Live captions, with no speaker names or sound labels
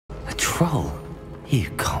troll?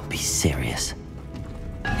 You can't be serious.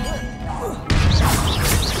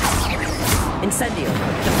 Incendio,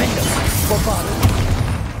 Defendo, Bombard.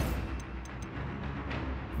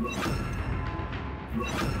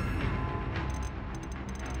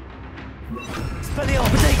 Speleo,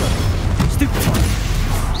 Potato, Stupefy,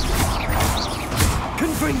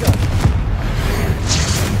 Confringo.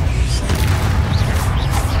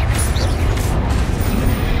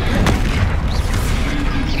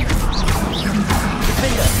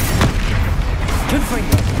 Defender,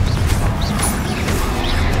 Confringo,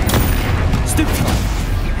 Stupefy,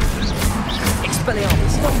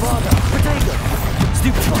 Expelliarmus, Bombarda, Protego,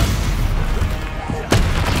 Stupefy,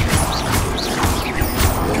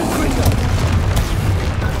 Confringo,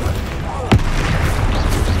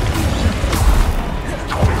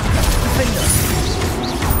 Defender,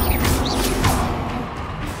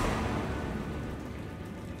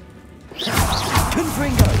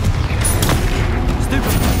 Confringo,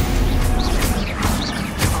 Stupefy,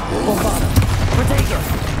 Bombarda, Protego,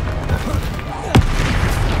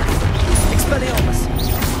 Expelliarmus,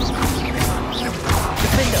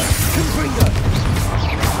 Defender, Confringo,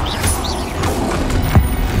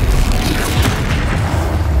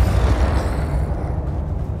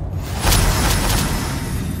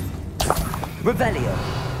 Revelio.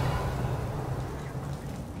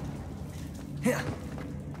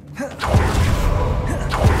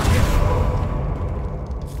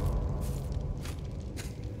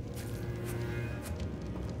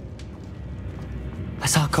 A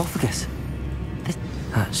sarcophagus.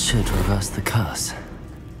 That should reverse the curse.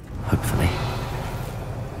 Hopefully.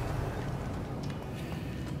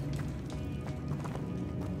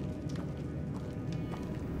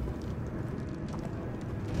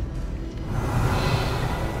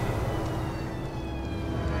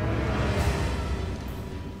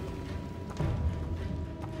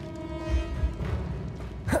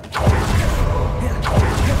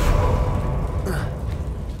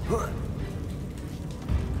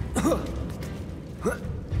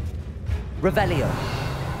 Revelio.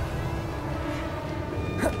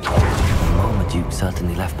 Marmaduke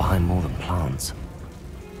certainly left behind more than plants.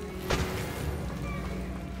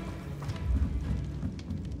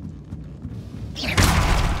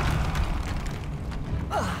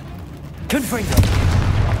 Confringo.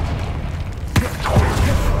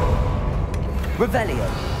 Revelio.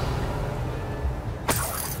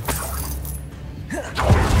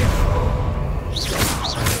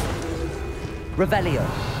 Revelio.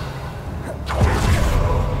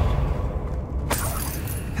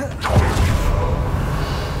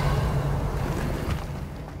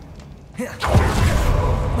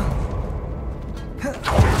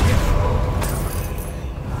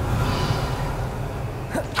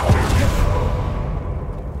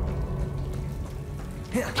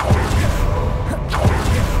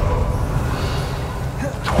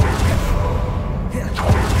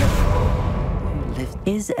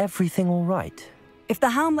 Is everything all right? If the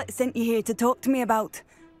Hamlet sent you here to talk to me about...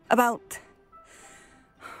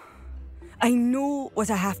 I know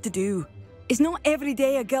what I have to do. It's not every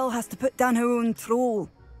day a girl has to put down her own troll.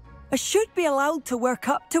 I should be allowed to work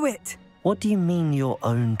up to it. What do you mean, your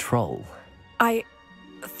own troll? I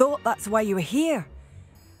thought that's why you were here.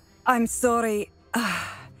 I'm sorry.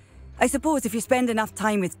 I suppose if you spend enough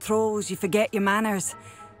time with trolls, you forget your manners.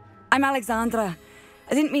 I'm Alexandra.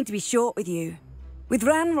 I didn't mean to be short with you. With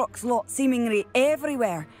Ranrock's lot seemingly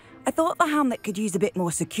everywhere, I thought the Hamlet could use a bit more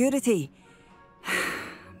security.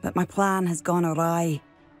 But my plan has gone awry.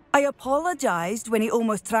 I apologised when he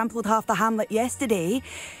almost trampled half the Hamlet yesterday.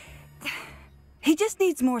 He just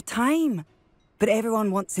needs more time. But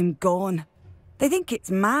everyone wants him gone. They think it's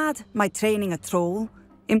mad, my training a troll.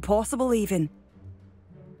 Impossible, even.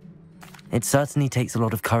 It certainly takes a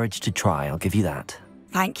lot of courage to try, I'll give you that.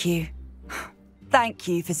 Thank you. Thank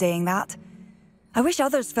you for saying that. I wish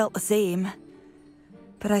others felt the same.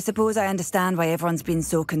 But I suppose I understand why everyone's been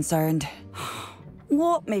so concerned.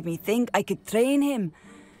 What made me think I could train him?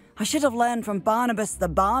 I should have learned from Barnabas the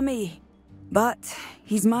Balmy. But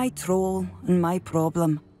he's my troll and my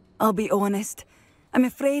problem. I'll be honest. I'm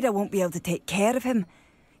afraid I won't be able to take care of him.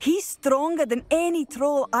 He's stronger than any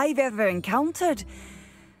troll I've ever encountered.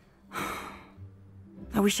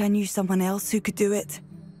 I wish I knew someone else who could do it.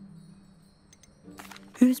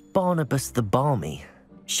 Who's Barnabas the Balmy?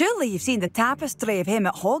 Surely you've seen the tapestry of him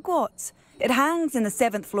at Hogwarts. It hangs in the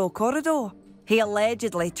 7th floor corridor. He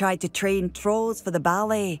allegedly tried to train trolls for the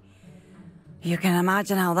ballet. You can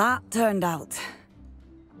imagine how that turned out.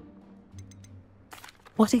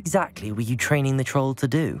 What exactly were you training the troll to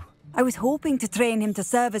do? I was hoping to train him to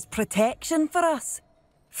serve as protection for us.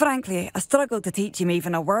 Frankly, I struggled to teach him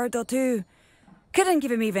even a word or two. Couldn't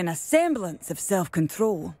give him even a semblance of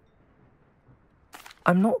self-control.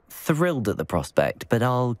 I'm not thrilled at the prospect, but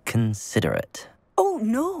I'll consider it. Oh,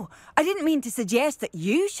 no. I didn't mean to suggest that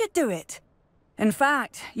you should do it. In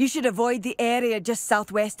fact, you should avoid the area just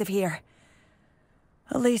southwest of here.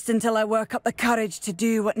 At least until I work up the courage to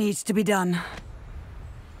do what needs to be done.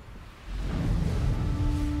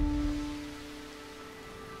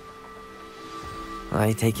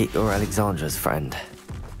 I take it you're Alexandra's friend.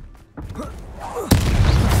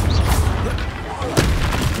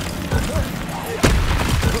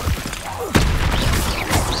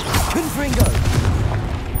 Confringo!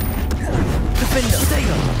 Defender!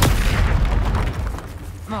 Dagger!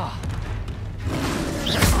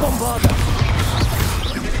 Bombarder!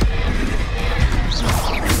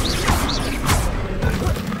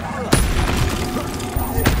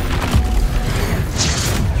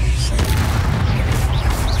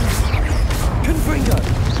 Confringo!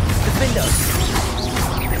 Defender!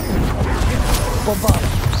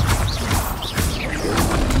 Bombarder!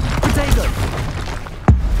 Potato!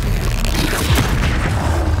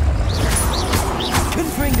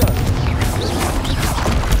 Confringo!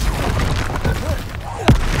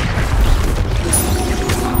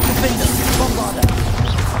 Defender! Bombarder!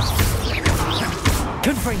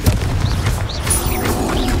 Confringo!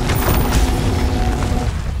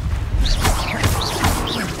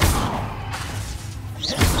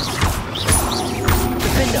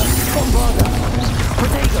 Defender! Bombarder!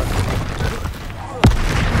 Potato!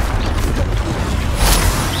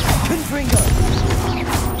 Confringo!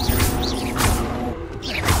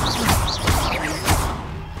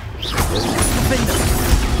 Defender!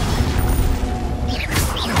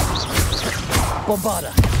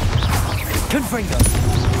 Bombarder! Confringo!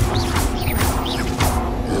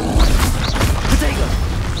 Potato!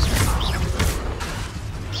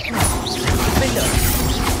 Defender!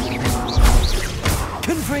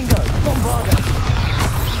 Confringo! Bombarder!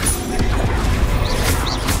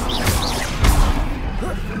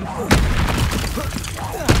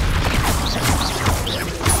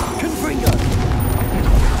 Confringo!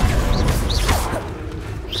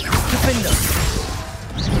 Defender!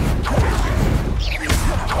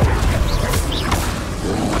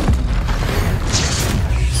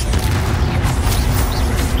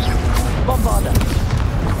 Bombarder!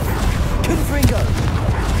 Confringo!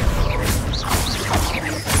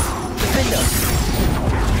 Defender!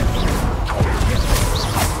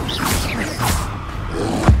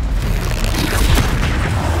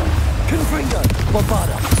 Confringo!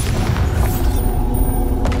 Bombarder!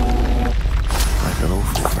 I feel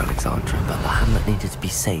awful for Alexandra, but the hamlet needed to be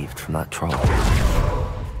saved from that troll.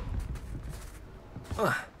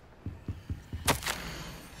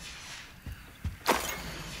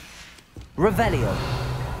 Revelio.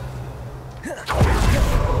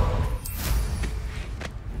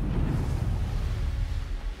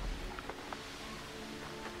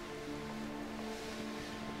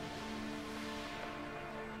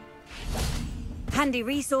 Handy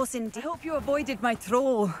resource indeed. I hope you avoided my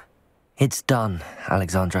troll. It's done,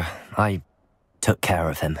 Alexandra. I took care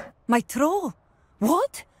of him. My troll?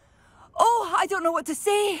 What? Oh, I don't know what to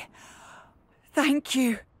say. Thank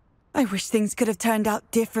you. I wish things could have turned out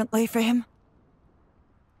differently for him.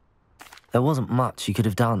 There wasn't much you could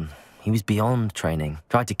have done. He was beyond training.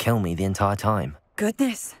 Tried to kill me the entire time.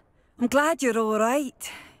 Goodness. I'm glad you're all right.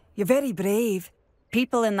 You're very brave.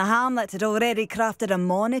 People in the hamlet had already crafted a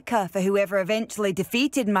moniker for whoever eventually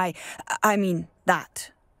defeated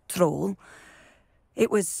that troll. It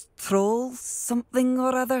was TROLLS something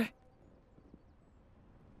or other.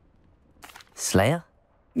 Slayer?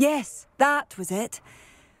 Yes, that was it.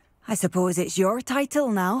 I suppose it's your title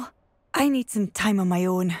now. I need some time on my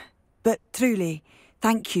own. But truly,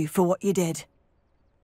 thank you for what you did.